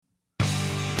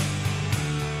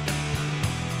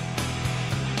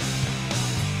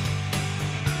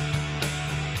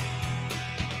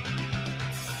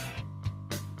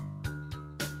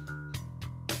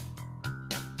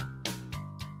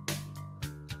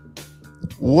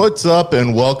What's up,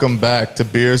 and welcome back to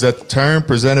Beers at the Turn,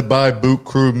 presented by Boot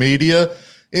Crew Media.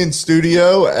 In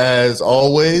studio, as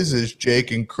always, is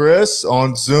Jake and Chris.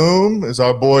 On Zoom is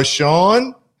our boy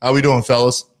Sean. How we doing,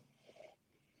 fellas?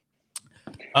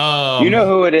 You know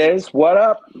who it is. What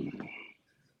up?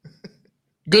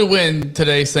 Good win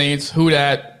today, Saints. Who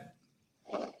dat?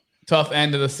 Tough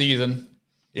end of the season.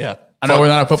 Yeah. I know we're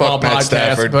not a football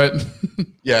podcast, but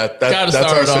yeah, gotta that's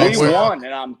start our off. We won,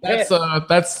 and I'm pissed.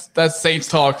 That's Saints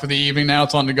talk for the evening. Now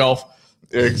it's on to golf.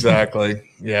 Exactly.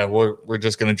 Yeah, we're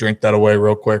just gonna drink that away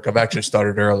real quick. I've actually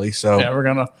started early, so Yeah, we're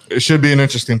gonna. it should be an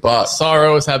interesting pot.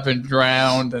 Sorrows have been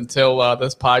drowned until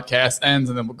this podcast ends,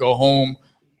 and then we'll go home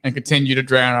and continue to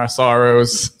drown our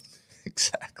sorrows.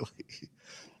 Exactly.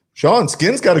 Sean,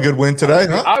 Skin's got a good win today,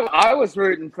 huh? I was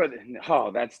rooting for the.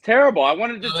 Oh, that's terrible. I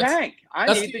wanted to tank.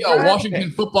 That's need the the Washington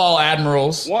Football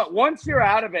Admirals. Once you're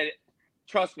out of it,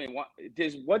 trust me.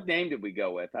 What name did we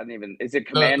go with? I didn't even. Is it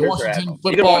Commanders or Washington Admirals?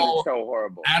 Football Either one is so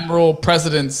horrible. Admiral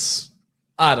Presidents.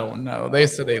 I don't know. They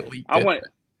said they leaked it.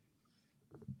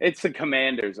 It's the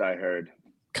Commanders. I heard.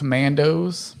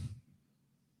 Commandos.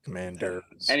 Commanders.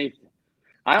 I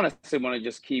honestly want to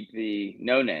just keep the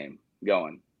no name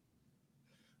going.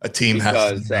 A team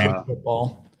Because, has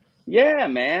Football. Yeah,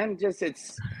 man. Just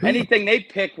it's anything they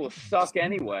pick will suck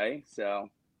anyway. So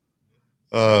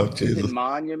Jesus.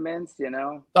 monuments, Sorry,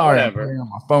 I'm whatever. putting on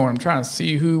my phone. I'm trying to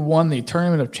see who won the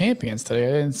Tournament of Champions today.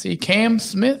 I didn't see Cam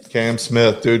Smith. Cam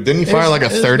Smith, dude. Didn't he fire like a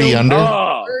There's 30 no- under?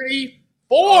 Oh,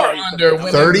 34 under.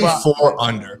 34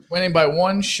 under. Winning by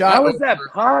one shot. how is that over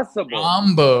possible?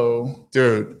 Rambo.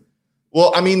 Dude.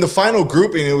 Well, I mean, the final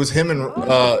grouping, it was him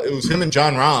and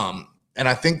John Rahm. And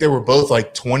I think they were both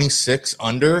like 26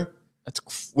 under,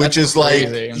 which is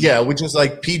crazy. which is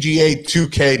like PGA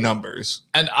 2K numbers.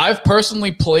 And I've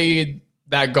personally played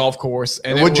that golf course.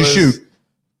 And What'd you shoot?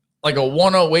 Like a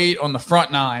 108 on the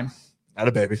front nine. Not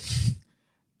a baby.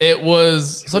 It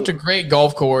was such a great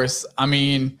golf course. I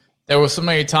mean, there were so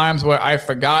many times where I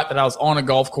forgot that I was on a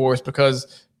golf course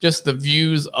because just the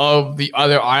views of the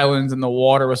other islands and the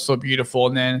water was so beautiful.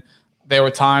 And then there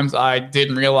were times I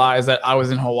didn't realize that I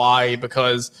was in Hawaii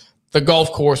because the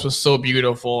golf course was so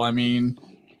beautiful. I mean,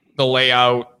 the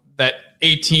layout, that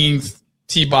 18th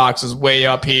tee box is way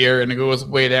up here and it goes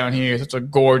way down here. It's such a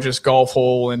gorgeous golf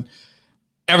hole, and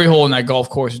every hole in that golf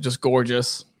course is just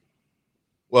gorgeous.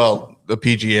 Well, the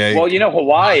PGA. Well,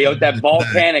 Hawaii, that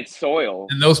volcanic soil.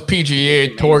 And those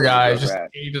PGA tour amazing guys to go just back.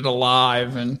 ate it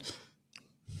alive. And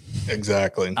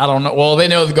Exactly. I don't know. Well, they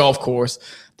know the golf course.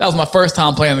 That was my first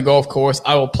time playing the golf course.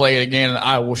 I will play it again, and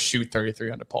I will shoot 33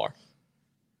 under par.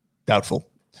 Doubtful.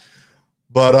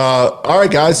 But all right,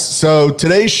 guys. So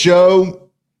today's show,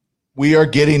 we are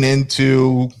getting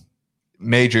into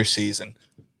major season.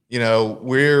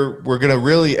 We're gonna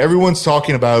really, everyone's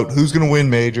talking about who's gonna win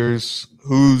majors,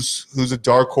 who's a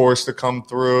dark horse to come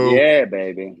through. Yeah,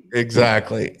 baby.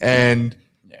 Exactly. And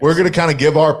we're gonna kind of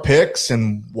give our picks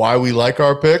and why we like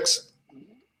our picks.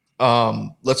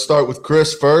 Let's start with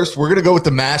Chris first. We're gonna go with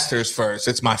the Masters first.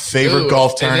 It's my favorite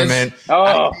golf tournament.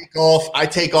 I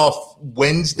take off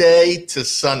Wednesday to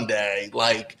Sunday.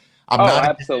 Like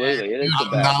Absolutely. It is the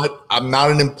best. I'm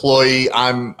not an employee.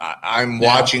 I'm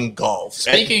watching golf.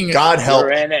 God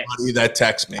help anybody that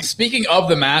texts me. Speaking of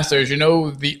the Masters,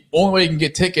 the only way you can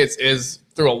get tickets is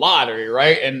through a lottery,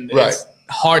 right? And it's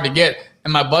hard to get.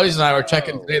 And my buddies and I were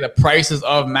checking today the prices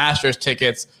of Masters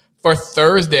tickets for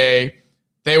Thursday.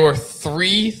 They were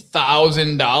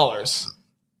 $3,000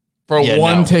 for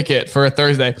one ticket for a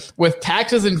Thursday. With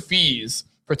taxes and fees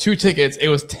for two tickets, it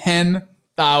was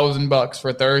 $10,000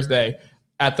 for Thursday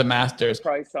at the Masters.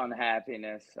 Price on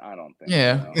happiness, I don't think.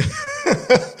 Yeah.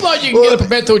 But you can get a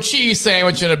pimento cheese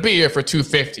sandwich and a beer for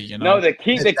 $250, No, the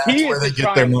key is to try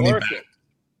and work it.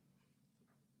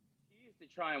 The key is to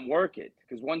try and work it,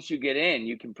 because once you get in,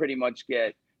 you can pretty much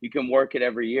work it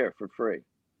every year for free.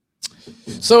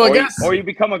 So I guess, or you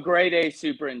become a grade A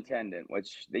superintendent,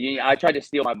 which I tried to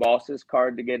steal my boss's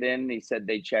card to get in. He said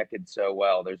they check it so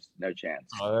well, there's no chance.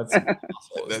 Oh,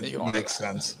 that makes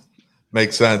sense.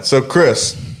 Makes sense. So,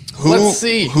 Chris,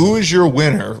 who is your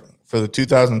winner for the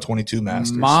 2022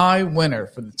 Masters? My winner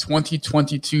for the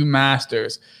 2022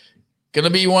 Masters, gonna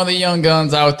be one of the young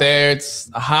guns out there. It's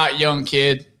a hot young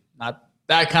kid, not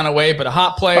that kind of way, but a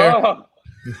hot player. Oh.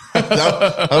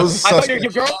 that was I thought you were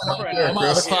your girlfriend. I'm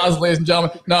on the clause, ladies and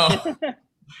gentlemen. No,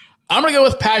 I'm gonna go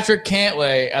with Patrick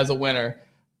Cantlay as a winner.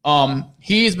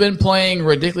 He's been playing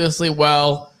ridiculously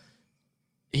well.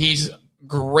 He's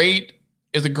great.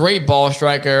 Is a great ball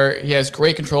striker. He has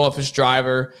great control of his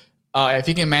driver. If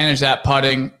he can manage that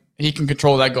putting, he can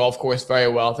control that golf course very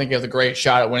well. I think he has a great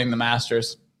shot at winning the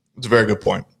Masters. It's a very good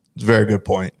point. It's a very good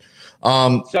point. So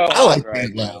I like right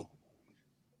Cantlay. now.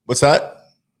 What's that?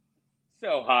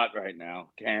 So hot right now.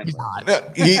 Can't.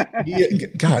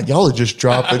 God, y'all are just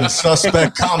dropping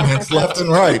suspect comments left and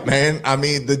right, man. I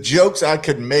mean, the jokes I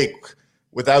could make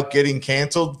without getting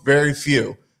canceled, very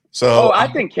few. So, I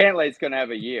think Cantlay's going to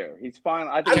have a year. He's fine.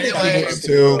 I think he's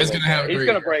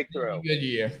going to break through. Good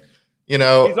year. You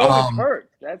know, he's always hurt.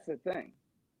 That's the thing.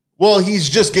 Well, he's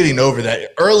just getting over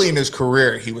that. Early in his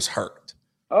career, he was hurt.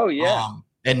 Oh yeah.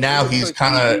 And now he's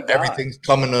kind of everything's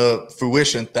coming to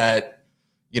fruition that,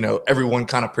 you know, everyone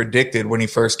kind of predicted when he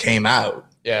first came out.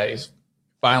 Yeah, he's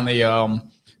finally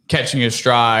catching his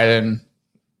stride and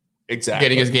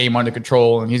getting his game under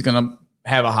control, and he's going to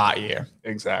have a hot year.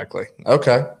 Exactly.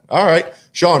 Okay. All right.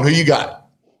 Sean, who you got?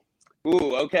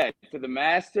 Ooh, okay. For the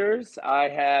Masters, I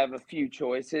have a few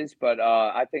choices, but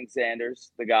I think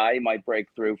Xander's the guy. He might break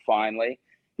through finally.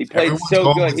 He played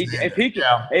so good.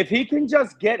 If he can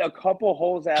just get a couple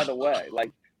holes out of the way,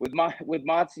 like with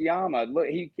Matsuyama, look,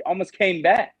 he almost came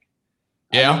back.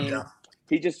 Yeah. I mean,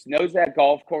 he just knows that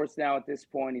golf course now at this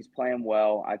point. He's playing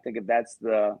well. I think if that's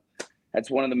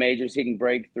one of the majors he can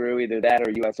break through, either that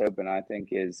or U.S. Open, I think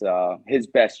is his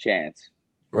best chance.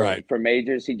 Right. For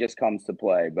majors, he just comes to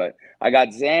play. But I got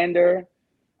Xander.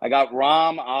 I got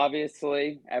Rahm,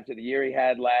 obviously, after the year he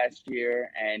had last year,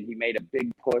 and he made a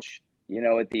big push, you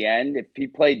know, at the end. If he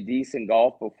played decent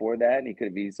golf before that, he could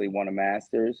have easily won a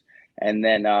Masters. And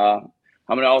then I'm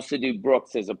going to also do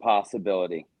Brooks as a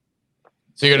possibility.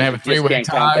 So you're going to have a three-way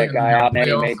tie. That guy out in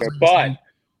any major.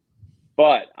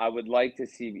 But I would like to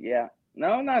see,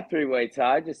 no, not three-way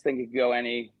tie. I just think it could go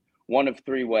any one of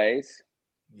three ways.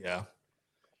 Yeah.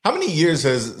 How many years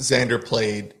has Xander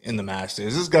played in the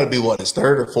Masters? This has got to be, what, his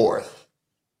third or fourth?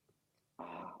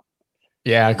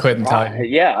 Yeah, I couldn't tell you.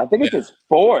 Yeah, I think it's his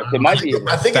fourth. It might be.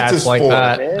 I think it's his fourth.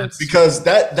 That. Because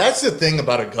that's the thing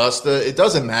about Augusta. It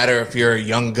doesn't matter if you're a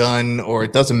young gun or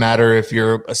it doesn't matter if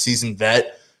you're a seasoned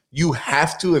vet. You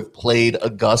have to have played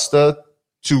Augusta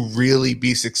to really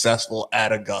be successful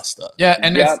at Augusta. Yeah,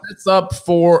 and it's up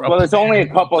for. Well, there's only a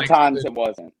couple times it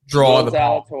wasn't. Draw the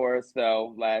Zalatoris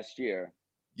though last year.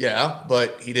 Yeah,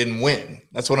 but he didn't win.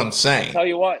 That's what I'm saying. I'll tell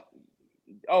you what.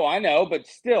 Oh, I know, but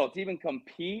still, to even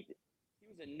compete, he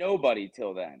was a nobody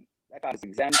till then. That guy was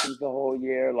exemptions the whole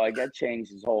year. Like, that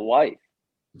changed his whole life.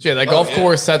 Yeah, that golf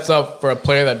course sets up for a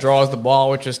player that draws the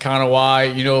ball, which is kind of why,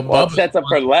 you know, Bubba sets up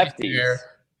for lefties.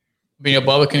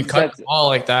 Bubba can cut the ball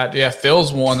like that. Yeah,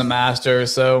 Phil's won the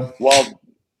Masters, so. Well,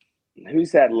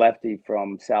 who's that lefty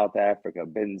from South Africa?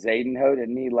 Ben Zadenhout,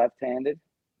 isn't he left-handed?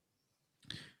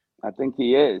 I think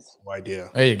he is. No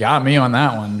idea. Hey, you got me on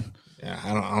that one. Yeah,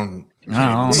 I don't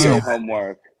know.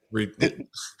 Homework.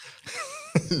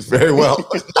 Very well.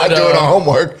 Not doing our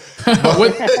homework.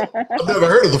 I've never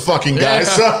heard of the fucking guy.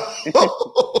 So.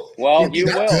 Well, you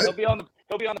will. He'll be on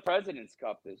the President's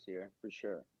Cup this year for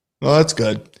sure. Well, that's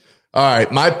good. All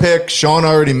right, my pick. Sean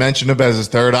already mentioned him as his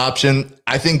third option.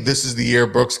 I think this is the year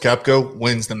Brooks Koepka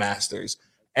wins the Masters.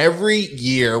 Every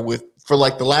year for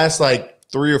like the last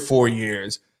 3 or 4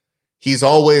 years, he's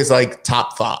always like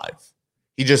top 5.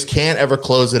 He just can't ever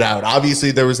close it out.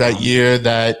 Obviously, there was that year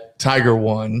that Tiger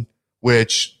won,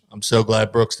 which I'm so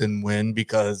glad Brooks didn't win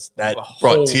because that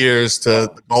brought tears to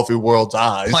the golfing world's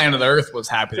eyes. Planet Earth was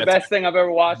happy. It's the best thing I've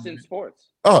ever watched in sports.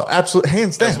 Oh, absolutely.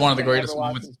 Hands down. It's one of the greatest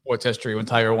moments in sports history when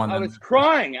Tiger won. I was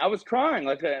crying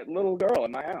like a little girl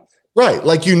in my house. Right.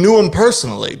 Like you knew him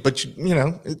personally, but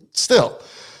still.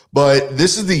 But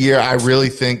this is the year I really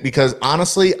think, because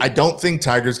honestly, I don't think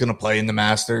Tiger's going to play in the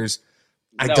Masters.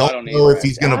 I don't know if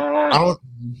he's going to.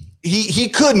 He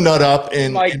could nut up and he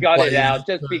might gut it out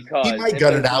just because he might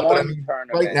gut it out. But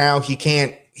right now he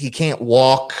can't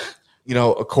walk.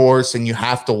 A course, and you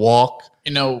have to walk.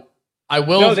 I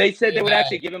will. No, they said they would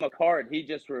actually give him a card. He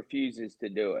just refuses to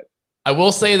do it. I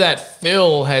will say that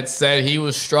Phil had said he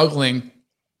was struggling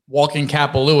walking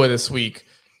Kapalua this week,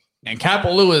 and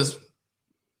Kapalua's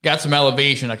got some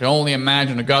elevation. I can only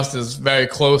imagine Augusta's very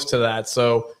close to that.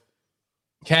 So,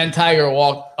 can Tiger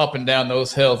walk up and down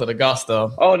those hills at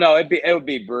Augusta? Oh no, it would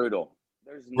be brutal.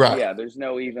 There's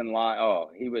no even line.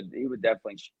 Oh, he would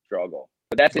definitely struggle.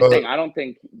 But that's the thing. I don't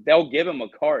think they'll give him a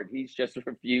card. He's just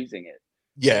refusing it.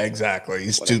 Yeah, exactly.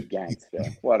 He's too gangster.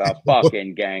 What a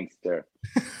fucking gangster.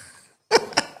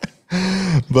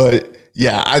 But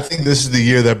yeah, I think this is the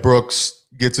year that Brooks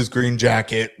gets his green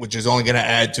jacket, which is only going to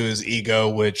add to his ego,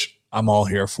 which I'm all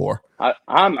here for.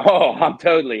 I'm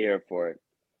totally here for it.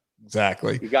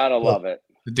 Exactly. You gotta love it.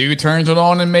 The dude turns it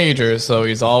on in majors, so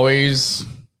he's always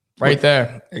right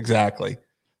there. Exactly.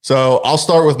 So I'll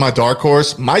start with my dark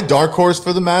horse. My dark horse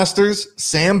for the Masters,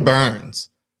 Sam Burns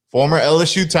former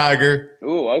LSU Tiger.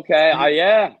 Ooh, okay.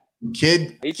 Yeah.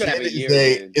 Kid He's gonna have a year,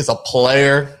 dude. is a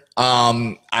player.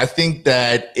 I think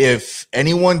that if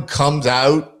anyone comes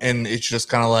out and it's just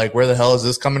kind of like, where the hell is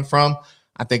this coming from?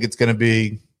 I think it's going to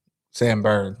be Sam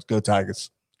Burns. Go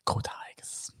Tigers. Go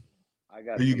Tigers. I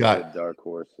got Who you some got? good dark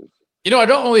horses. You know, I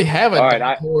don't really have a All right,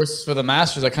 dark horse for the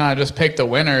Masters. I kind of just picked a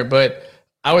winner, but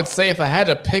I would say if I had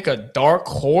to pick a dark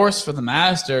horse for the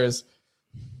Masters,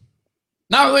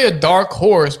 not really a dark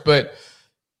horse, but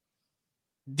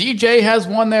DJ has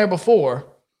won there before.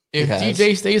 If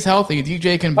DJ stays healthy,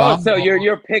 DJ can bomb. Oh, so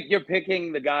you're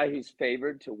picking the guy who's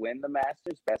favored to win the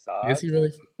Masters, best odds. Is he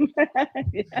really?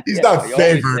 He's not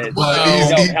favored, but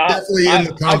he's definitely in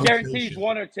the conversation. I guarantee he's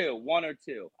one or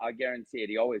two. I guarantee it.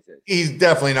 He always is. He's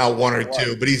definitely not one or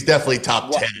two, but he's definitely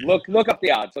top 10. Look up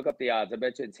the odds. I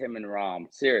bet you it's him and Rahm.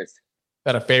 Serious.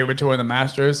 Got a favorite to win the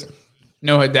Masters?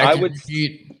 No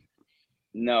Hideki.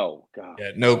 No, God.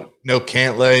 Yeah, no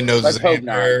Cantlay, no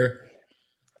Xander.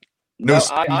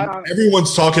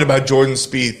 Everyone's talking about Jordan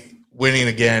Spieth winning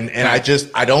again, and I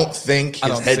don't think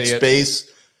his headspace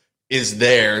is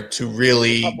there to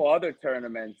really. A couple other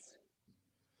tournaments.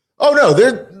 Oh no,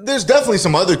 there's definitely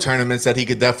some other tournaments that he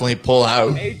could definitely pull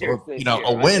out, or,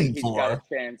 a win for. Got a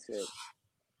chance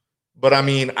but I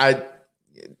mean,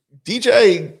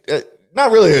 DJ, not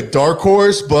really a dark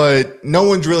horse, but no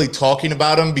one's really talking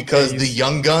about him because the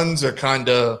young guns are kind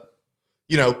of.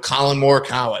 Colin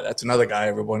Morikawa. That's another guy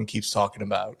everyone keeps talking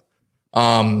about.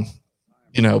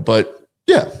 But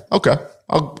yeah, okay.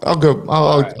 I'll go.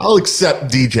 I'll accept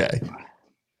DJ.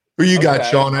 Who you got,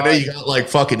 Sean? I know you got like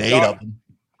fucking 8 of them.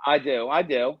 I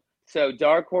do. So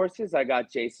dark horses, I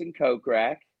got Jason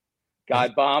Kokrak. Guy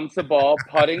bombs the ball.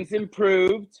 Putting's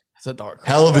improved. It's a dark horse.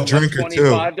 Hell of a drinker too.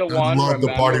 25 to 1. Love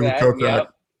the party with Kokrak.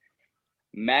 Yep.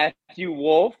 Matthew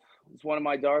Wolff is one of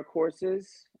my dark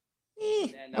horses.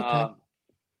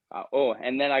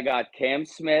 And then I got Cam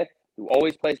Smith, who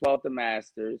always plays well at the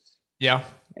Masters. Yeah.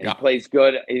 And he plays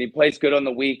good. And he plays good on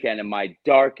the weekend. And my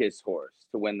darkest horse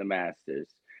to win the Masters.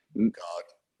 God.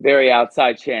 Very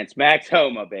outside chance. Max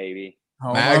Homa, baby.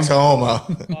 Max Homa.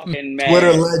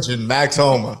 Twitter legend, Max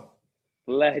Homa.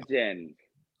 Legend.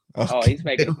 Okay. Oh, he's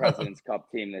making the President's Cup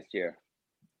team this year.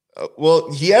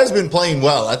 Well, he has been playing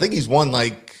well. I think he's won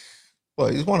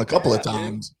he's won a couple of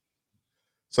times.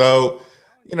 So,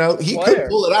 he could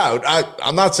pull it out.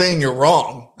 I'm not saying you're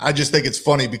wrong. I just think it's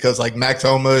funny because Max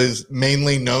Homa is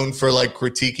mainly known for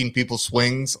critiquing people's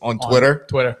swings on Twitter.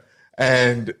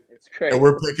 And it's crazy. And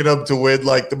we're picking up to win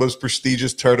the most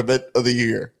prestigious tournament of the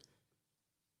year.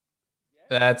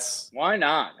 That's why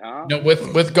not, huh? No,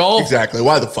 with golf. Exactly.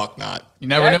 Why the fuck not? You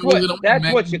never know.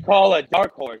 That's what you call a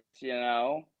dark horse,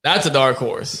 That's a dark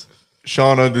horse.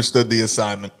 Sean understood the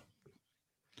assignment.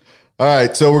 All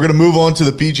right, so we're going to move on to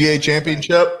the PGA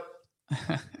Championship.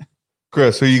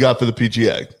 Chris, who you got for the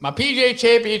PGA? My PGA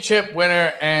Championship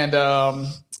winner, and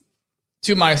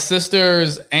to my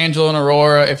sisters, Angela and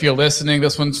Aurora, if you're listening,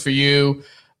 this one's for you.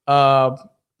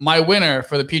 My winner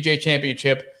for the PGA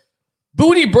Championship,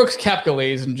 Booty Brooks Koepka,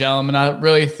 ladies and gentlemen. I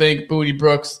really think Booty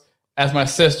Brooks, as my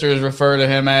sisters refer to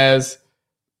him as,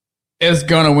 is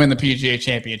going to win the PGA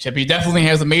Championship. He definitely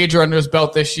has a major under his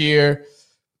belt this year.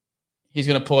 He's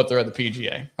going to pull it through at the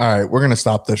PGA. All right, we're going to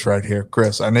stop this right here.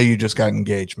 Chris, I know you just got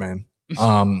engaged, man.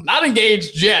 Not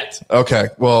engaged yet. Okay,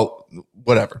 well,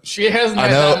 whatever. She hasn't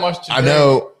had that much to drink.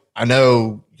 I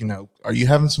know, are you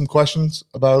having some questions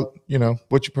about,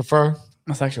 what you prefer?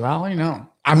 My sexuality? No.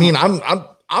 I mean,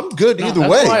 I'm good either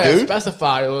way, dude. I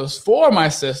specified it was for my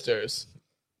sisters.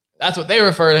 That's what they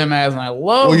refer to him as, and I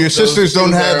love Well, your sisters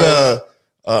don't have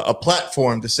a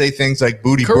platform to say things like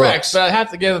Booty Brooks. Correct, but I have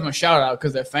to give them a shout out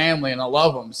because they're family and I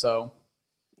love them. So,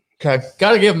 okay,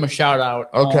 got to give them a shout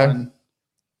out. Okay,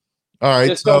 all right.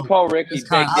 Just don't call Ricky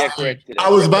Big Dick Rick today. I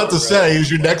was about to say, is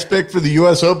your next pick for the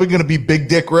U.S. Open going to be Big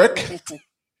Dick Rick?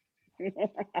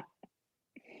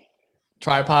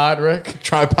 Tripod Rick,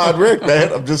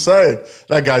 man. I'm just saying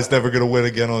that guy's never going to win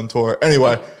again on tour.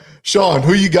 Anyway, Sean,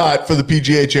 who you got for the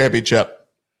PGA Championship?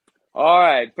 All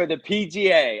right, for the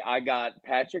PGA, I got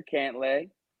Patrick Cantlay.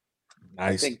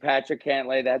 Nice. I think Patrick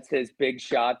Cantlay, that's his big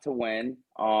shot to win.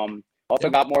 Also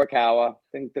got Morikawa. I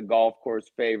think the golf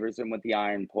course favors him with the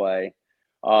iron play.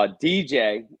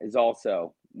 DJ is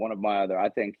also one of my other. I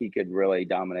think he could really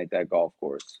dominate that golf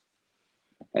course.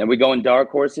 And are we going dark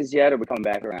horses yet, or are we coming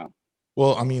back around?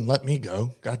 Well, I mean, let me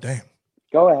go. God damn.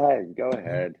 Go ahead.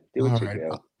 Do what you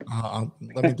do.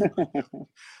 Let me do it.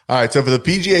 All right, so for the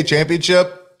PGA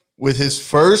Championship, with his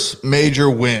first major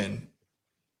win,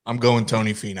 I'm going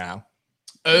Tony Finau.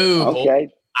 Oh, okay.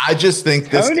 I just think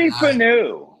Tony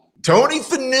Finau. Tony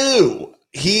Finau.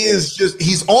 he is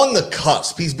he's on the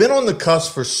cusp. He's been on the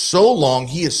cusp for so long.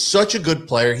 He is such a good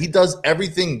player. He does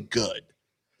everything good.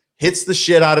 Hits the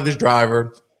shit out of his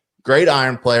driver. Great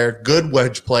iron player, good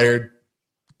wedge player,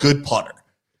 good putter.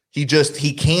 He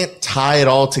can't tie it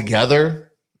all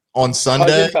together on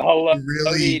Sunday.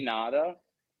 Nada.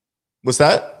 What's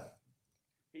that?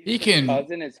 He can.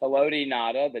 Cousin is Haloti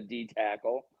Nada, the D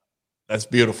tackle. That's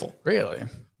beautiful. Really?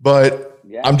 But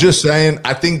yeah. I'm just saying,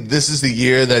 I think this is the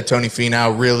year that Tony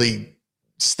Finau really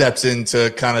steps into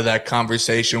kind of that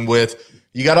conversation with,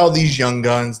 you got all these young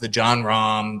guns, the John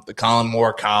Rahm, the Colin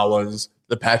Morikawas,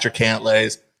 the Patrick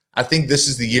Cantlays. I think this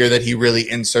is the year that he really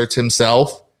inserts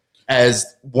himself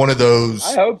as one of those.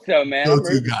 I hope so, man. I'm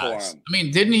rooting for him. I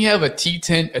mean, didn't he have a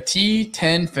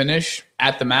T10 finish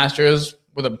at the Masters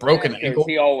with a broken ankle?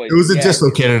 It was a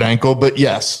dislocated ankle, but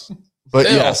yes. But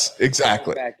still, yes,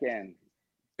 exactly. Back in.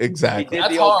 Exactly. He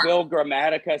did the old Bill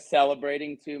Grammatica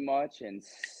celebrating too much and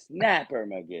Snapper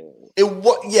McGill. It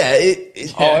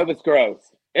was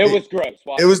gross. It was gross.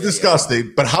 It was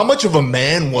disgusting. But how much of a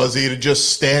man was he to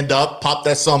just stand up, pop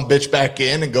that son bitch back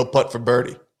in, and go putt for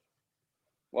birdie?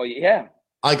 Well, yeah.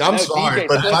 Like, I'm sorry,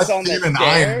 but if I see an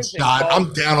iron shot,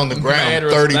 I'm down on the ground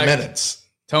 30 minutes.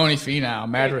 Tony Finau,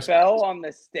 mad respect. He fell on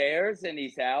the stairs and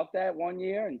he's out that one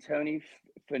year, and Tony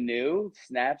Finau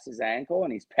snaps his ankle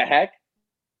and he's back.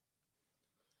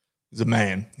 He's a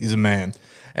man. He's a man.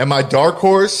 And my dark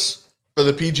horse for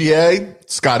the PGA,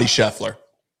 Scotty Scheffler.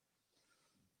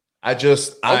 I saw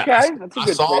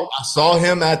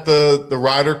him at the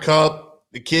Ryder Cup.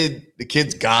 The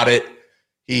kid's got it.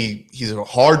 He's a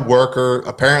hard worker.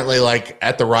 Apparently, like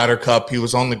at the Ryder Cup, he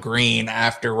was on the green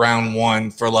after round one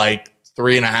for like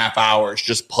 3.5 hours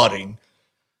just putting.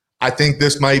 I think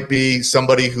this might be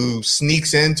somebody who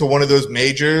sneaks into one of those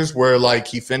majors where like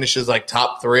he finishes like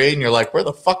top 3 and you're like, where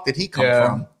the fuck did he come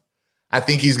from? I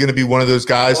think he's going to be one of those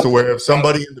guys to where if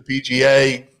somebody in the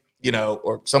PGA,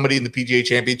 or somebody in the PGA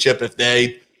Championship, if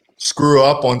they screw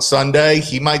up on Sunday,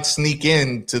 he might sneak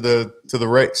in to the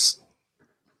race.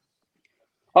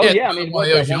 Oh yeah, I mean,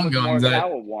 those young guns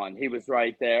won. He was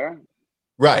right there.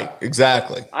 Right,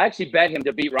 exactly. I actually bet him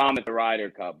to beat Rahm at the Ryder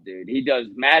Cup, dude. He does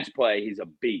match play. He's a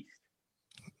beast.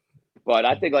 But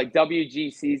I think like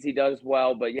WGCs he does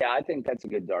well. But yeah, I think that's a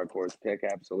good dark horse pick.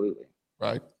 Absolutely.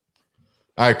 Right.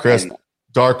 All right, Chris.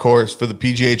 Dark horse for the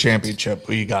PGA Championship.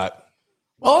 Who you got?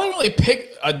 Well, I don't really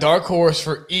pick a dark horse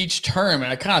for each term,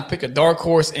 and I kind of pick a dark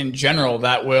horse in general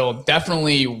that will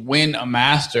definitely win a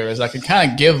Masters. I can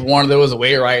kind of give one of those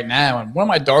away right now. And one of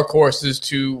my dark horses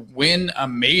to win a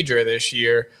major this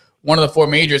year, one of the 4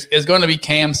 majors, is going to be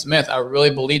Cam Smith. I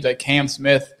really believe that Cam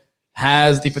Smith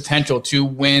has the potential to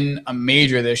win a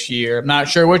major this year. I'm not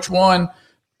sure which one,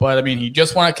 but I mean, he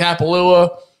just won at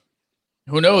Kapalua.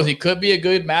 Who knows? He could be a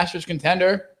good Masters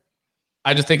contender.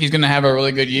 I just think he's going to have a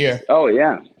really good year. Oh,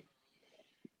 yeah.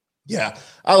 Yeah,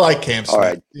 I like Cam Smith.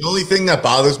 Right. The only thing that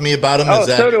bothers me about him is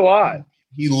that so do I.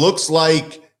 He looks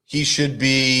like he should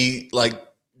be like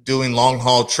doing long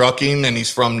haul trucking, and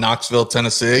he's from Knoxville,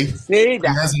 Tennessee. See,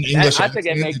 I think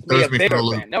it makes me a bigger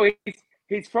fan. No,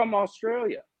 he's from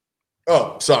Australia.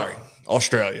 Oh, sorry,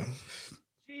 Australia.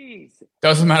 Jeez.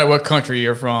 Doesn't matter what country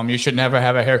you're from. You should never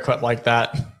have a haircut like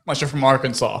that, unless you're from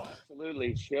Arkansas.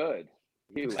 Absolutely should.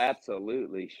 You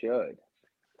absolutely should.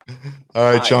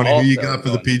 All right, Johnny, who you got for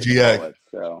the PGA?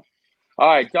 All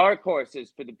right, dark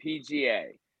horses for the PGA.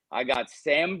 I got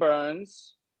Sam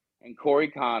Burns and Corey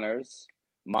Connors.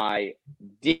 My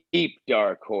deep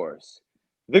dark horse,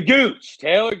 the Gooch,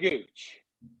 Taylor Gooch.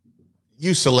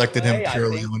 You selected him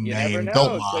purely on name.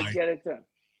 Don't lie.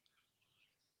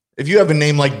 If you have a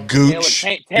name like Gooch,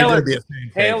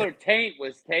 Taylor Taint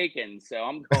was taken, so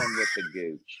I'm going with the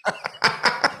Gooch.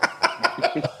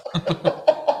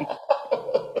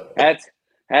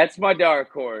 That's my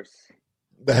dark horse.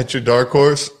 That's your dark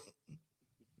horse?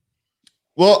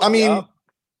 Well, I mean,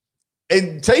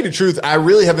 and tell you the truth, I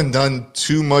really haven't done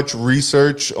too much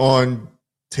research on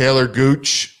Taylor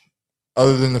Gooch,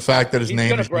 other than the fact that his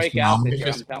name is break out this year,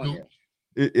 I'm telling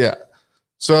you. Yeah.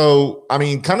 So, I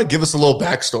mean, kind of give us a little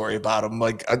backstory about him.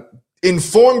 Like,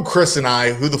 inform Chris and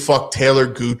I who the fuck Taylor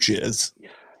Gooch is.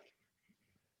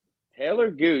 Taylor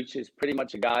Gooch is pretty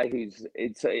much a guy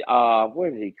where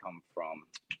did he come from?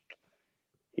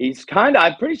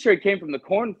 I'm pretty sure he came from the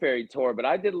Korn Ferry Tour, but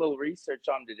I did a little research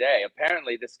on him today.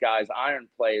 Apparently, this guy's iron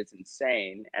play is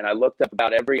insane, and I looked up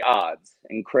about every odds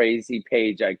and crazy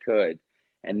page I could,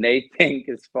 and they think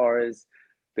as far as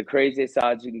the craziest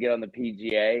odds you can get on the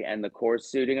PGA and the course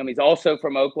suiting him. He's also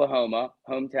from Oklahoma,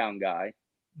 hometown guy.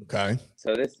 Okay.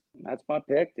 So that's my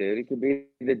pick, dude. He could be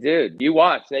the dude. You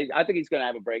watch. I think he's going to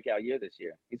have a breakout year this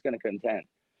year. He's going to contend.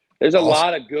 There's a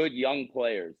lot of good young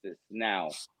players now.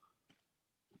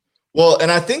 Well,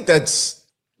 and I think that's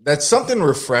something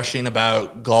refreshing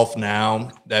about golf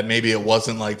now that maybe it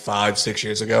wasn't like 5-6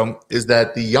 years ago, is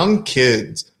that the young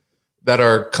kids that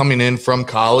are coming in from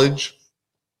college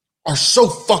are so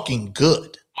fucking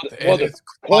good. Well, the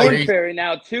Corn Ferry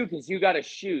now too, because you got to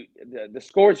shoot the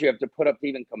scores you have to put up to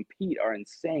even compete are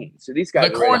insane. So these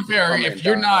guys, the Corn Ferry, if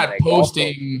you're not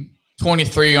posting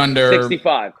 23 under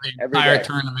 65 the entire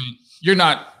tournament, you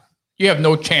have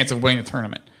no chance of winning the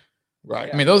tournament.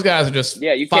 Right. I mean, those guys are just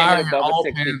you firing can't all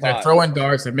pins. They're throwing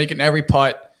darts. They're making every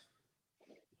putt.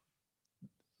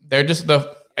 They're just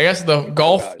the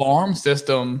golf farm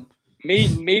system.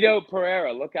 Mito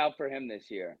Pereira, look out for him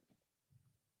this year.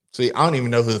 See, I don't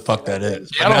even know who the fuck that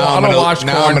is. Yeah, I don't watch.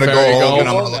 Now I'm going to go home and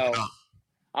I'm going to look it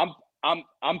up.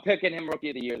 I'm picking him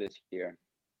rookie of the year this year.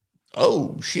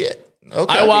 Oh shit!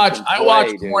 Okay. I watch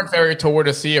Corn Ferry Tour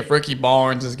to see if Ricky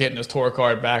Barnes is getting his tour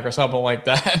card back or something like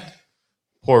that.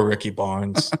 Poor Ricky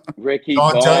Barnes. Ricky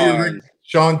Barnes.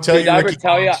 Sean, tell you. Did I ever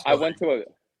tell you I went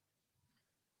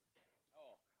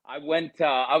to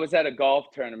I was at a golf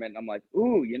tournament and I'm like,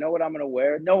 ooh, you know what I'm going to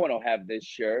wear? No one will have this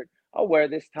shirt. I'll wear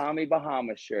this Tommy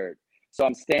Bahama shirt. So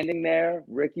I'm standing there.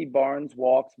 Ricky Barnes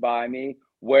walks by me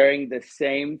wearing the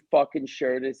same fucking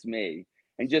shirt as me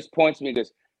and just points to me and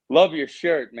goes, love your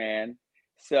shirt, man.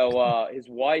 So his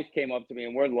wife came up to me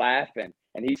and we're laughing.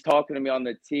 And he's talking to me on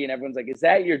the tee, and everyone's like, "Is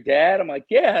that your dad?" I'm like,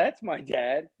 "Yeah, that's my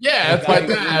dad." Yeah, that's my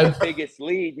dad. The biggest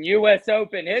lead in U.S.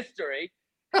 Open history.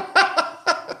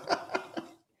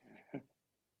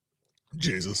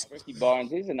 Jesus. Ricky Barnes,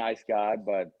 he's a nice guy,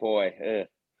 but boy,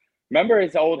 remember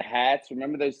his old hats?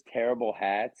 Remember those terrible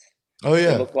hats? Oh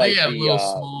yeah, they look like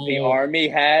the army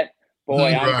hat.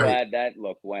 Boy, I'm glad that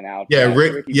look went out. Yeah,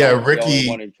 Ricky. The only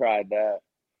one who tried that.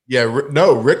 Yeah,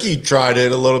 no, Ricky tried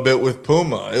it a little bit with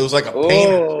Puma. It was like a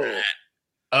painter hat.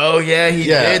 Oh yeah, he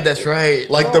did. That's right.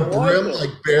 Like the brim, like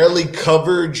barely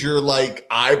covered your like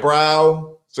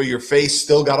eyebrow, so your face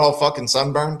still got all fucking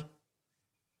sunburned.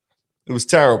 It was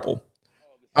terrible.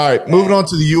 All right, moving on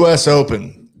to the U.S.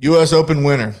 Open. U.S. Open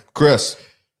winner, Chris.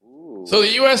 So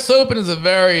the U.S. Open is a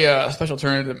very special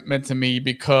tournament to me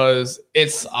because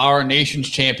it's our nation's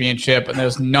championship, and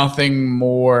there's nothing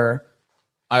more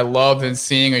I love than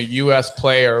seeing a U.S.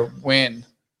 player win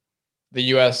the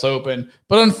U.S. Open.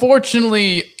 But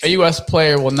unfortunately, a U.S.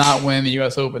 player will not win the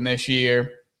U.S. Open this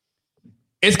year.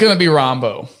 It's going to be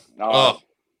Rahmbo. Oh,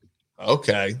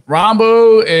 okay.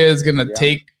 Rahmbo is going to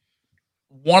take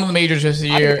one of the majors this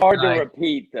year. It's hard to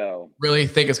repeat, though. Really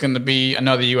think it's going to be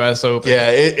another U.S. Open. Yeah,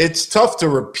 it's tough to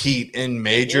repeat in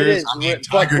majors. I mean,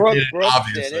 Tiger did it,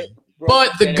 obviously.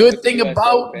 But the good thing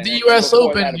about the U.S.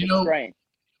 Open, you know,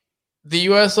 the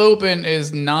U.S. Open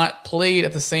is not played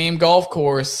at the same golf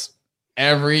course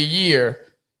every year.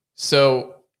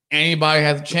 So anybody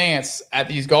has a chance at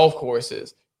these golf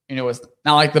courses. You know, it's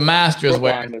not like the Masters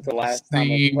where the last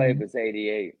time I played was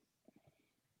 88.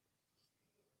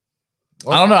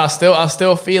 I don't know. I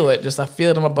still feel it. I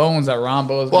feel it in my bones that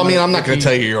Rahmbo is. Well, I mean, I'm not going to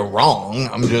tell you you're wrong.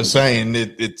 I'm just saying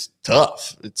it's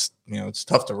tough. It's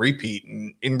tough to repeat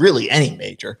in really any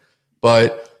major.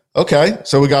 But okay,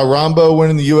 so we got Rahmbo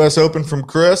winning the U.S. Open from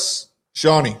Chris.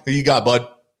 Shawnee, who you got, bud?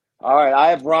 All right,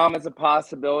 I have Rahm as a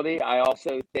possibility. I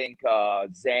also think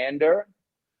Xander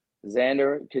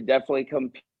could definitely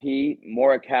compete.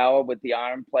 Morikawa with the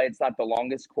iron play. It's not the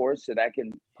longest course, so that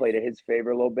can play to his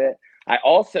favor a little bit. I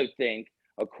also think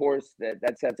a course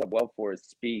that sets up well for is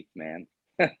Spieth, man.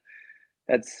 I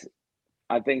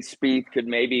think Spieth could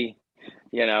maybe,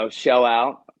 shell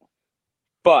out.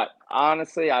 But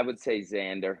honestly, I would say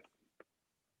Xander.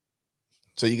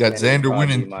 So you got Xander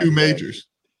winning two majors.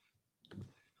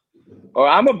 Or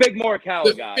I'm a big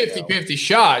Morikawa guy. 50-50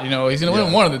 shot. He's going to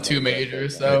win one of the two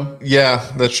majors. So yeah,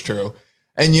 that's true.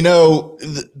 And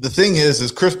the thing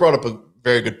is Chris brought up a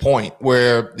very good point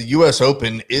where the U.S.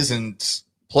 Open isn't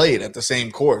played at the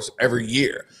same course every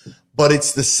year, but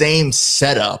it's the same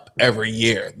setup every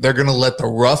year. They're going to let the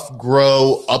rough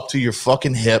grow up to your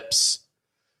fucking hips.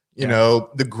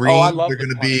 The greens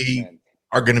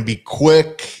are going to be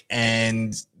quick,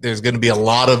 and there's going to be a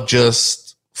lot of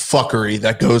just fuckery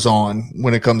that goes on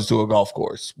when it comes to a golf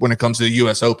course, when it comes to the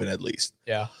U.S. Open, at least.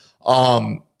 Yeah.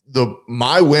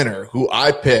 My winner, who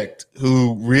I picked,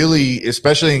 who really,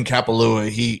 especially in Kapalua,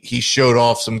 he showed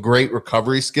off some great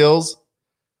recovery skills,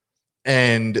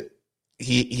 and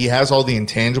he has all the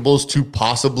intangibles to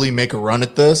possibly make a run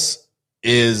at this,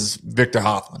 is Viktor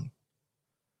Hovland.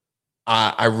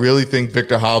 I really think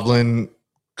Viktor Hovland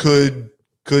could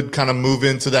kind of move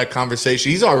into that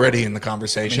conversation. He's already in the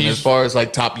conversation as far as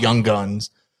like top young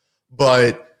guns,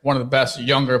 but one of the best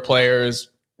younger players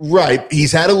Right.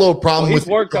 He's had a little problem He's with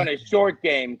worked on his short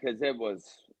game because it was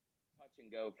touch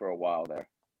and go for a while there.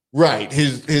 Right.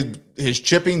 His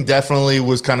chipping definitely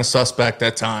was kind of suspect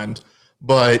at times,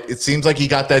 but it seems like he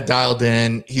got that dialed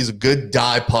in. He's a good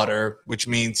die putter, which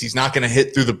means he's not going to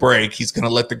hit through the break. He's going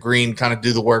to let the green kind of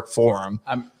do the work for him,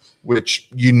 which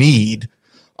you need.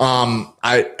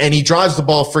 And he drives the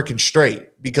ball freaking straight,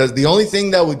 because the only thing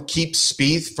that would keep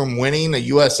Spieth from winning a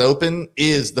U.S. Open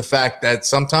is the fact that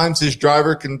sometimes his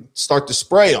driver can start to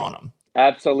spray on him.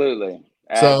 Absolutely.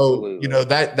 So,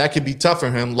 that could be tough for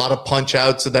him. A lot of punch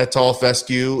outs of that tall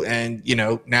fescue, and,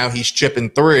 now he's chipping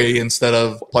 3 instead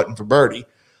of putting for birdie.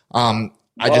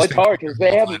 It's hard because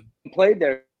they haven't played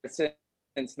there since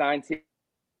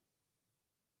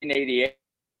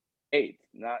 1988.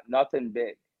 Nothing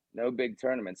big. No big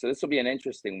tournament. So this will be an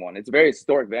interesting one. It's a very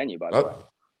historic venue, by the way.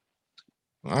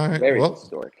 All right. Very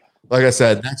historic. Like I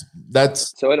said,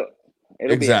 that's so it'll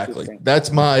exactly. Be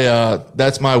that's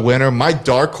my winner. My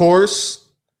dark horse,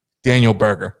 Daniel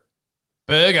Berger.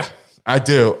 Berger. I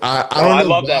do. I don't know. I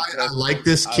love why that pick. I like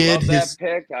this kid. I love that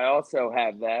pick. I also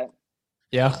have that.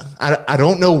 Yeah. I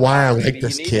don't know why I like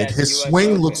this kid. His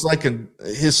swing looks like an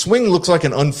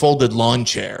unfolded lawn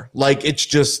chair. Like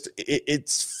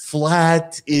it's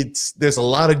flat. There's a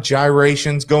lot of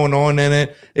gyrations going on in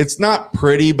it. It's not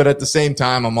pretty, but at the same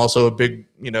time, I'm also a big,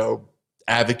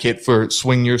 advocate for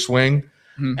swing your swing.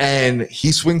 Mm-hmm. And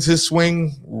he swings his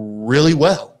swing really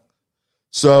well.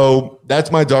 So that's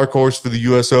my dark horse for the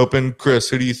U.S. Open. Chris,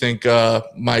 who do you think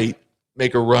might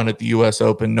make a run at the U.S.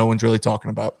 Open? No one's really talking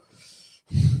about.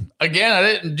 Again, I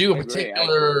didn't do a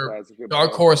particular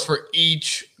dark horse for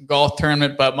each golf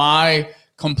tournament, but my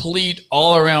complete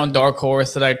all-around dark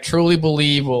horse that I truly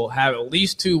believe will have at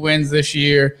least 2 wins this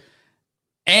year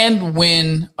and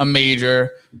win a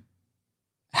major,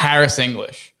 Harris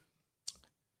English.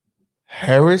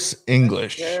 Harris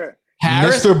English.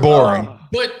 Harris, Mr. Boring.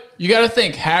 But you got to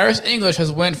think, Harris English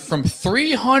has went from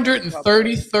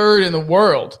 333rd in the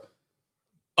world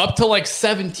up to like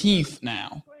 17th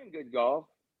now. Playing good golf.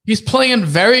 He's playing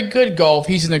very good golf.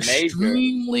 He's an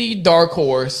extremely dark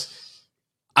horse.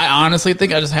 I honestly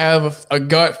think I just have a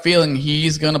gut feeling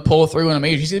he's going to pull through in a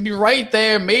major. He's going to be right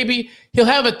there. Maybe he'll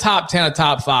have a top 10, a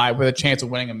top 5 with a chance of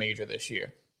winning a major this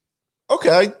year.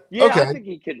 Okay. Yeah, okay. I think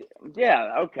he could.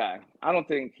 Yeah, okay. I don't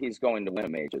think he's going to win a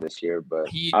major this year, but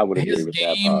I would agree with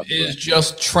that. His game is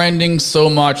just trending so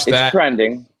much that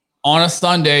trending. On a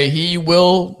Sunday, he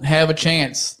will have a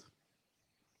chance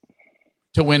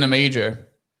to win a major.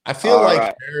 I feel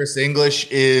Harris English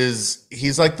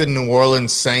he's like the New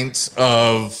Orleans Saints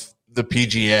of the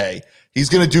PGA. He's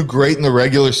going to do great in the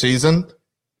regular season,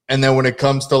 and then when it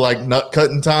comes to like nut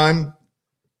cutting time,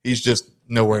 he's just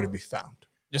nowhere to be found.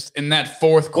 Just in that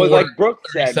fourth quarter, like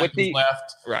Brooks said, with the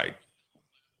left, right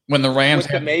when the Rams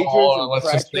have the ball,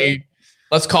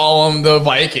 let's call them the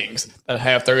Vikings that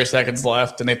have 30 seconds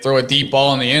left, and they throw a deep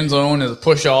ball in the end zone as a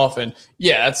push off, and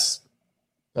that's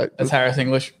Harris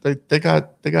English. They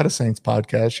got a Saints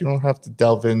podcast. You don't have to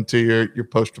delve into your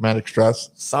post traumatic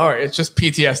stress. Sorry, it's just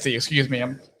PTSD. Excuse me.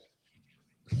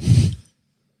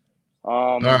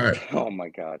 All right. Oh my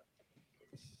God.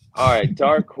 All right,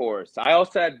 dark horse. I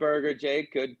also had Berger,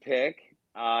 Jake. Good pick.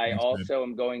 I also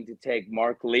am going to take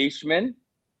Mark Leishman.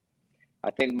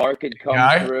 I think Mark could come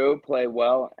through, play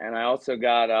well, and I also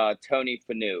got Tony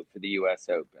Finau for the U.S.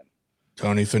 Open.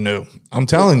 Tony Finau. I'm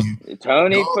telling you.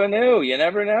 Tony Finau. You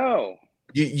never know.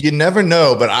 You never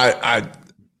know, but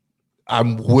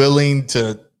I'm willing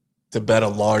to bet a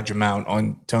large amount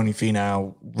on Tony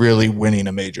Finau really winning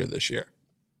a major this year.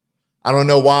 I don't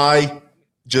know why.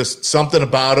 Just something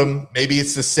about him. Maybe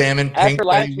it's the salmon pink. After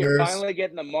last year, finally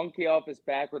getting the monkey off his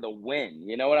back with a win.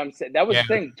 You know what I'm saying? That was the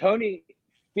thing. Tony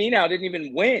Finau didn't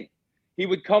even win. He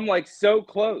would come like so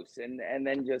close and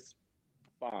then just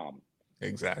bomb.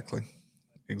 Exactly.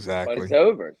 But it's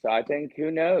over. So I think, who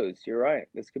knows? You're right.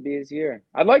 This could be his year.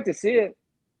 I'd like to see it.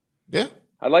 Yeah.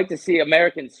 I'd like to see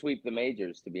Americans sweep the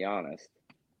majors, to be honest.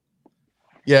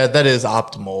 Yeah, that is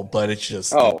optimal, but it's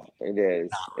just it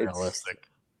is. Not realistic.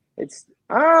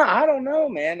 I don't know,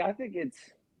 man. I think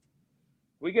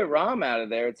we get Rahm out of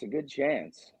there, it's a good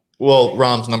chance. Well,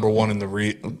 Rahm's number 1 in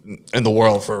the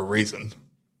world for a reason.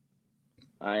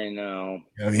 I know.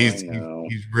 He's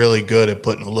really good at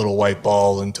putting a little white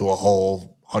ball into a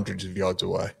hole hundreds of yards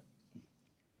away.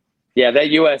 Yeah, that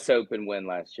U.S. Open win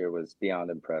last year was beyond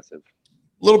impressive.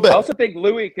 A little bit. I also think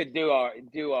Louis could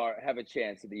have a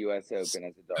chance at the U.S. Open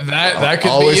as a dog. That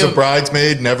could always be a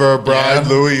bridesmaid, never a bride. Yeah.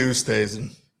 Louis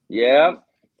Oosthuizen. Yeah.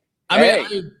 I mean,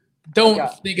 I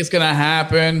don't think it's gonna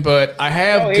happen, but I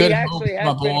have good hope for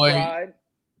my boy.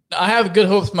 I have good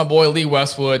hopes for my boy Lee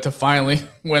Westwood to finally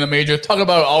win a major. Talk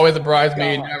about always a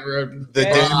bridesmaid, God. never The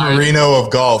bride. Dan Marino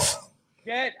of golf.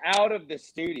 Get out of the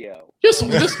studio. Just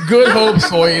good hopes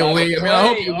for you, Lee. I mean, I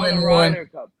hope Play you on win the one. Ryder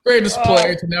Cup. Greatest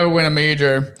player to never win a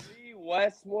major. Lee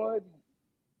Westwood.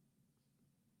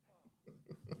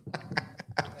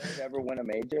 Ever win a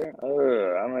major?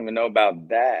 I don't even know about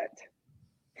that.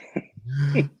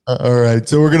 All right,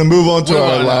 so we're gonna move on to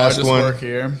our last one. Work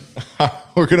here.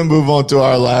 We're gonna move on to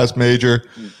our last major,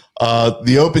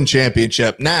 the Open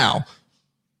Championship. Now,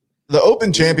 the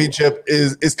Open Championship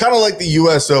is kind of like the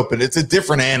U.S. Open. It's a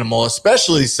different animal,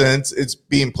 especially since it's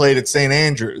being played at St.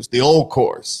 Andrews, the old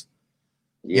course.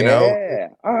 You know,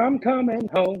 I'm coming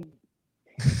home.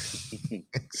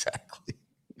 Exactly.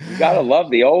 You gotta love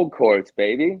the old course,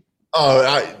 baby. Oh,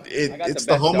 it's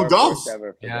the home of golf.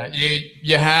 Yeah,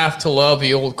 you have to love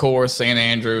the old course, St.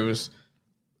 Andrews.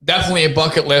 Definitely a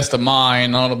bucket list of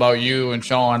mine. I don't know about you and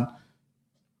Sean.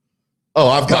 Oh,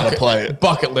 I've got to play it.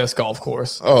 Bucket list golf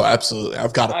course. Oh, absolutely.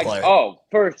 I've got to play it. Oh,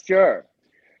 for sure.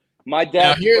 My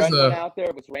dad went a- out there.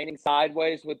 It was raining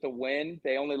sideways with the wind.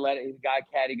 They only let it. His guy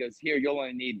caddy goes, "Here, you'll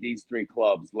only need these 3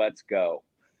 clubs. Let's go."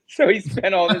 So he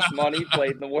spent all this money,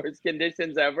 played in the worst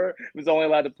conditions ever. Was only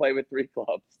allowed to play with 3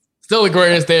 clubs. Still the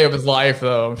greatest day of his life,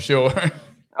 though, I'm sure.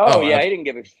 Oh yeah, he didn't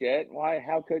give a shit. Why?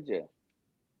 How could you?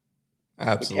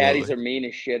 Absolutely. The caddies are mean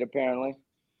as shit, apparently.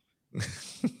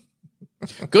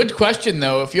 Good question,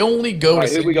 though. If you only go to who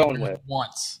St. we going Andrews with?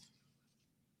 once,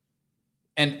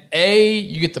 and A,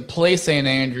 you get to play St.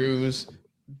 Andrews,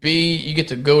 B, you get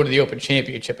to go to the Open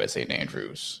Championship at St.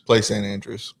 Andrews. Play St.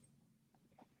 Andrews.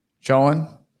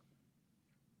 Sean?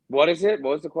 What is it?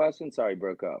 What was the question? Sorry,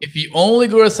 broke up. If you only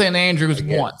go to St. Andrews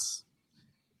once,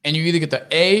 and you either get to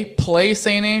A, play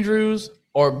St. Andrews,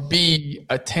 or B,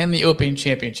 attend the Open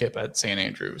Championship at St.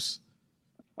 Andrews.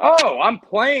 Oh, I'm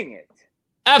playing it.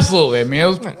 Absolutely. I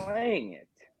mean, Playing it.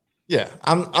 Yeah,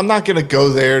 I'm not going to go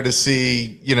there to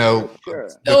see, the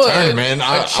tournament.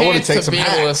 I want to take some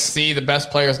able to see the best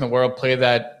players in the world play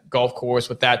that golf course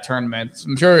with that tournament.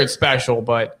 I'm sure it's special,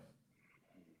 but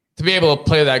to be able to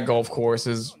play that golf course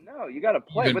is no. You got to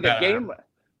play with a game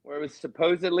where it was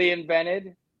supposedly invented.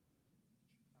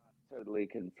 Not totally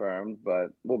confirmed, but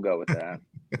we'll go with that.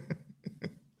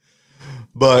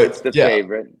 But it's the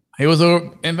favorite. He was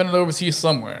invented overseas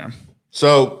somewhere.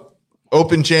 So,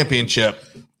 Open Championship.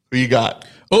 Who you got?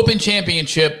 Open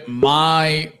Championship,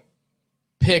 my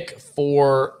pick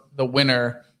for the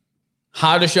winner.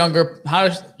 Hottest younger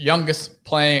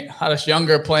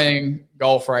playing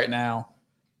golf right now.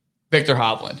 Victor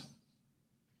Hovland.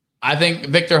 I think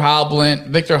Victor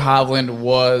Hovland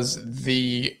was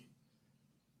the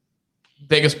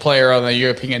biggest player on the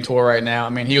European Tour right now. I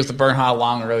mean, he was the Bernhard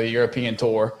Langer of the European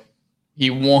Tour. He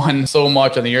won so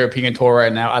much on the European Tour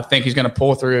right now. I think he's going to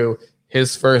pull through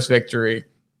his first victory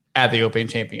at the Open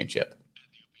Championship.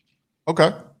 Okay.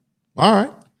 All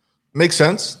right. Makes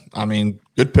sense. I mean,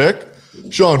 good pick.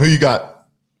 Sean, who you got?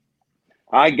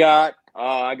 I got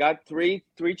three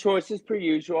choices per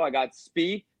usual. I got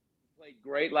Spieth, played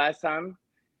great last time.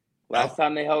 Last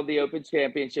time they held the Open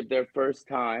Championship, their first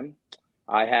time.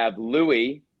 I have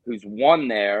Louis, who's won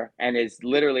there and is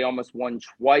literally almost won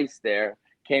twice there.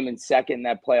 Came in second in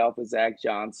that playoff with Zach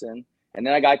Johnson. And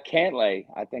then I got Cantlay.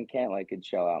 I think Cantlay could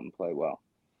shell out and play well.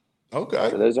 Okay.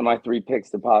 So those are my 3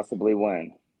 picks to possibly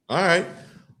win. All right.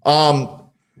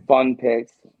 Fun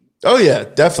picks. Oh, yeah,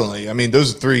 definitely. I mean,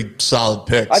 those are 3 solid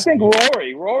picks. I think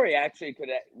Rory actually could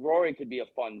be a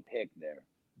fun pick there.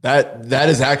 That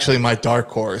is actually my dark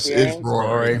horse. Yeah. Is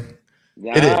Rory.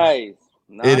 Nice.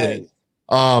 It is.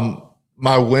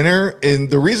 My winner, and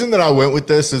the reason that I went with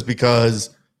this is because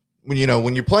when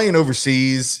you're playing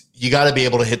overseas, you got to be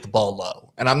able to hit the ball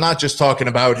low. And I'm not just talking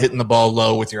about hitting the ball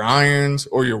low with your irons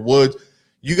or your woods.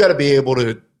 You got to be able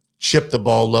to chip the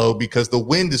ball low because the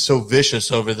wind is so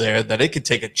vicious over there that it could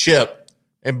take a chip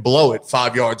and blow it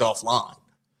 5 yards offline.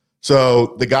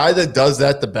 So the guy that does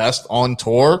that the best on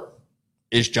tour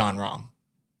is Jon Rahm.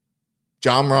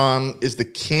 Jon Rahm is the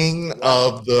king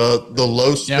of the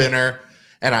low spinner. Yep.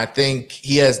 And I think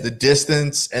he has the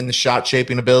distance and the shot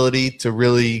shaping ability to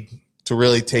really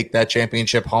take that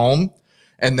championship home.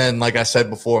 And then, like I said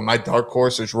before, my dark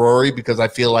horse is Rory because I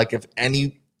feel like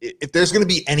if there's going to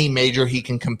be any major he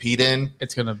can compete in,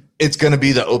 it's going to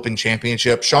be the Open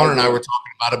Championship. Sean and I were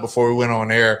talking about it before we went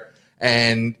on air,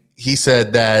 and he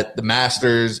said that the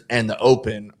Masters and the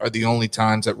Open are the only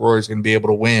times that Rory's going to be able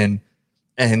to win.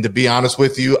 And to be honest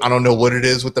with you, I don't know what it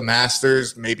is with the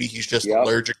Masters. Maybe he's just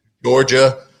allergic to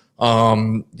Georgia.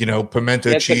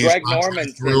 Pimento cheese. Greg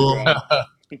Norman syndrome.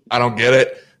 I don't get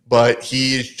it, but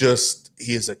he's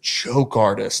he is a choke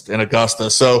artist in Augusta.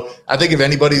 So I think if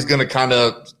anybody's going to kind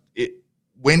of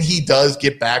when he does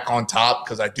get back on top,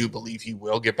 because I do believe he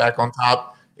will get back on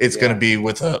top, it's going to be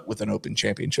with an Open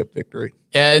Championship victory.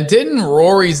 Yeah, didn't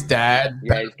Rory's dad?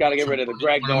 Yeah, he's got to get rid of the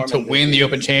Greg Norman to win the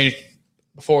Open Championship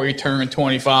before he turned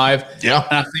 25. Yeah,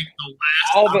 and I think the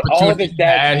last all of his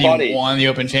dad's buddies. He won the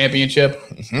Open Championship.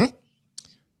 Mm-hmm.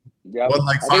 Yeah, what,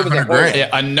 like $500,000? Yeah,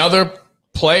 another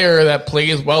player that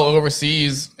plays well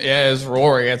overseas is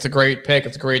Rory. It's a great pick.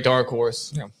 It's a great dark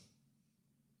horse. Yeah.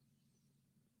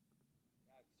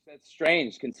 That's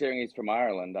strange considering he's from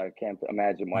Ireland. I can't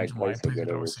imagine why he plays so good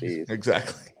overseas.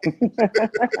 Exactly.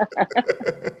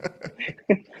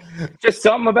 Just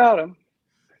something about him.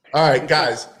 All right,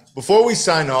 guys. Before we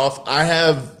sign off, I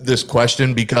have this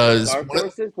question because dark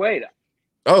horses. Wait.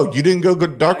 Oh, you didn't go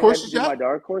good dark horses yet? My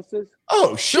dark horses.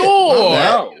 Oh, shit. Sure.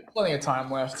 No. Plenty of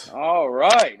time left. All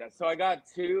right. So I got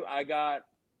two. I got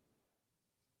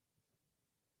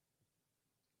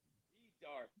the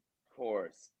dark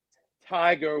horse,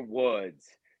 Tiger Woods,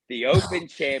 the Open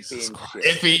Championship.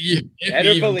 If he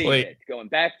better believe it. Going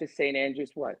back to St.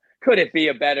 Andrews, what could it be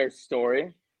a better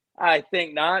story? I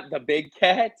think not. The Big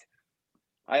Cat.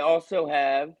 I also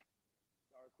have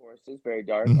dark horses, very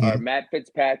dark. Are Matt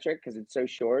Fitzpatrick because it's so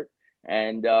short,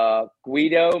 and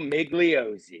Guido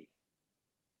Migliozzi.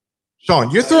 Sean,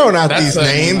 you're throwing out these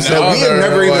names that we have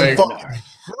never even heard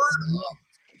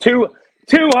of.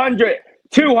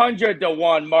 200 to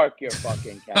 1. Mark your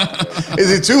fucking calendar.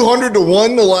 Is it 200 to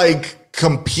 1 to like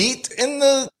compete in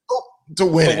the to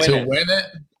win it? To win it?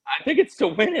 I think it's to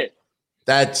win it.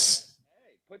 That's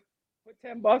put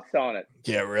 $10 on it.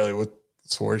 Yeah, really. What's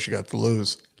worse you got to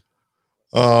lose?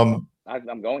 I'm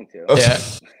going to. Yeah.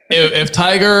 if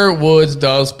Tiger Woods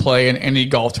does play in any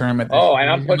golf tournament, and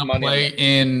I'm putting money play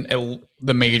in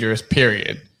the majors.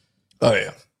 Period. Oh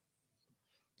yeah.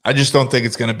 I just don't think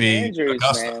it's going to be injuries,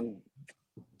 Augusta. man.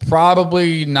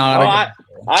 Probably not.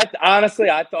 I honestly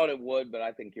I thought it would, but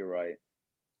I think you're right.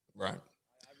 Right.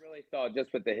 I really thought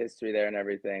just with the history there and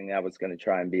everything, that was going to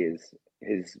try and be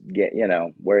his get,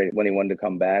 where when he wanted to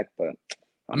come back. But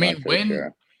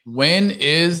when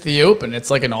is the Open? It's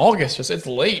like in August. It's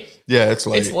late. Yeah, it's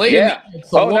late. It's late. Yeah. It's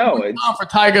time for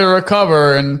Tiger to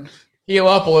recover and heal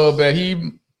up a little bit.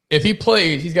 If he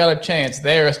plays, he's got a chance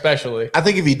there, especially. I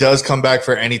think if he does come back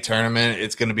for any tournament,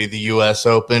 it's going to be the U.S.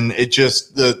 Open. It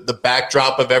just the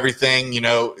backdrop of everything,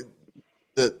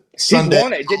 the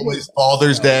Sunday, always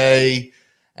Father's Day.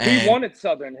 And he won at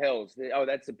Southern Hills. Oh,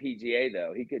 that's the PGA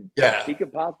though. He could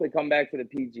possibly come back for the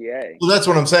PGA. Well, that's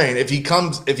what I'm saying. If he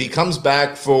comes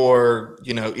back for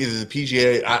either the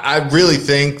PGA, I really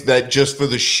think that just for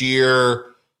the sheer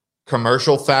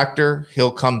commercial factor,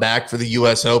 he'll come back for the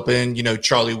U.S. Open.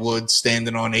 Charlie Woods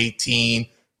standing on 18,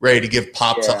 ready to give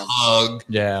Pops a hug.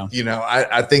 Yeah.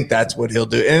 I think that's what he'll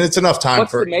do. And it's enough time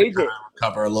for him to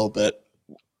recover a little bit.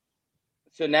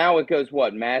 So now it goes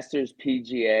what? Masters,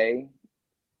 PGA?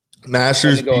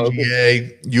 Masters,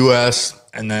 PGA, U.S.,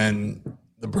 and then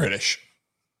the British.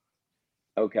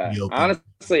 Okay.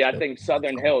 Honestly, I think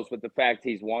Southern Hills, with the fact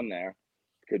he's won there,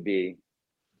 could be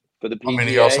for the PGA. I mean,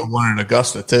 he also won in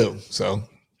Augusta, too. So.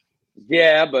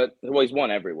 Yeah, but he's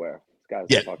won everywhere. This guy's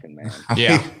a fucking man.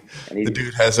 Yeah. And the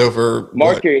dude has over.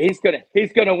 Marky, he's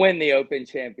gonna win the Open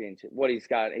Championship. What he's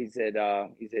got? Is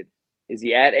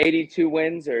he at 82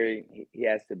 wins or he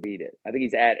has to beat it? I think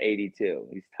he's at 82.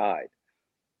 He's tied.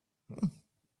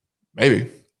 Maybe.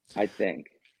 I think.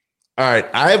 All right.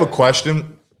 I have a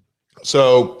question.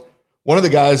 So one of the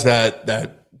guys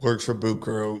that works for Boot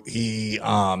Crew, he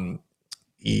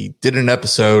did an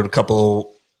episode a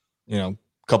couple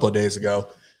of days ago,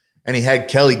 and he had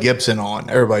Kelly Gibson on.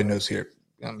 Everybody knows here.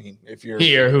 I mean, if you're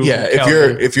here,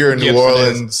 if you're a New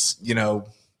Orleans,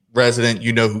 resident,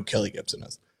 you know who Kelly Gibson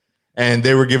is. And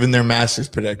they were giving their Masters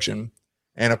prediction.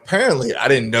 And apparently, I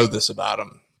didn't know this about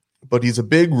him, but he's a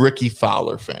big Ricky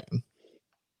Fowler fan.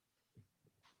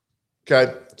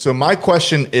 Okay, so my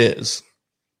question is,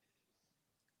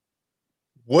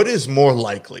 what is more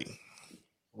likely,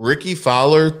 Ricky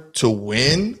Fowler to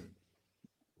win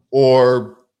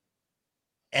or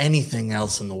anything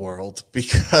else in the world?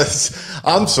 Because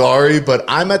I'm sorry, but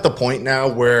I'm at the point now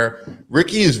where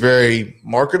Ricky is very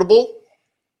marketable.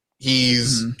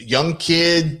 He's a young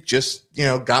kid, just,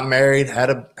 got married, had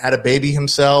a baby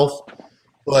himself.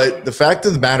 But the fact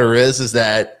of the matter is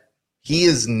that he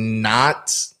is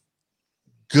not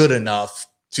good enough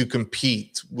to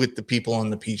compete with the people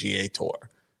on the PGA Tour.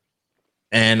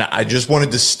 And I just wanted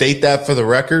to state that for the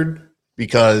record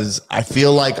because I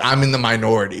feel like I'm in the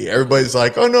minority. Everybody's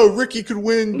like, "Oh no, Ricky could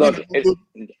win." Look,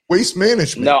 waste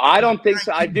management. No, I don't think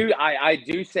so. I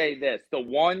do say this: the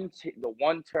one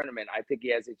tournament I think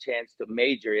he has a chance to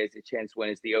major, he has a chance to win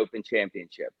is the Open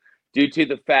Championship, due to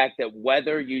the fact that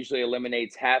weather usually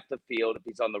eliminates half the field. If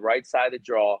he's on the right side of the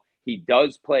draw, he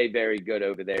does play very good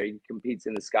over there. He competes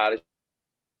in the Scottish.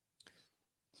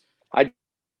 I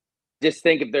just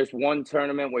think if there's one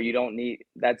tournament where you don't need,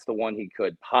 that's the one he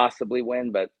could possibly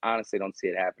win, but honestly don't see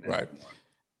it happening. Right.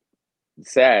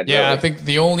 Sad. Yeah, really. I think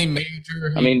the only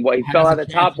major. He fell out of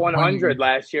the top 100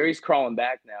 last year. He's crawling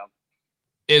back now.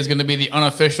 Is going to be the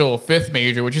unofficial 5th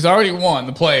major, which he's already won,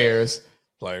 the Players.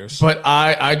 But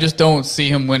I just don't see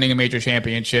him winning a major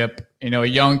championship. You know, a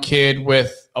young kid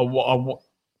with a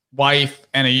wife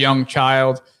and a young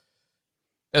child.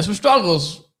 There's some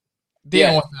struggles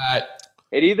dealing with that.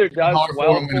 It either does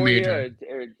well for you or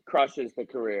it crushes the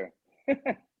career.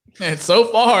 And so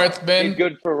far, it's been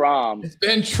good for Rahm. It's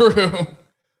been true.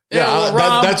 Yeah,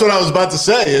 that's what I was about to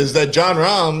say, is that Jon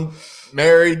Rahm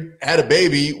married, had a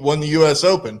baby, won the U.S.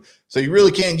 Open. So you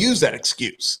really can't use that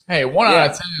excuse. Hey, 1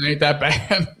 out of 10 ain't that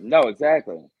bad. No,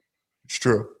 exactly. It's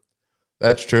true.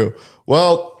 That's true.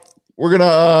 Well, we're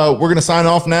gonna sign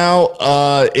off now.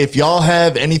 If y'all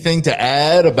have anything to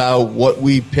add about what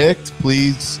we picked,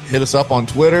 please hit us up on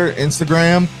Twitter,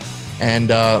 Instagram, and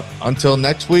until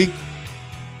next week,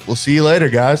 we'll see you later,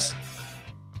 guys.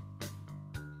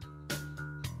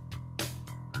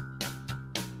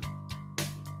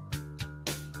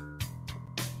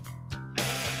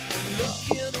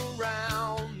 Looking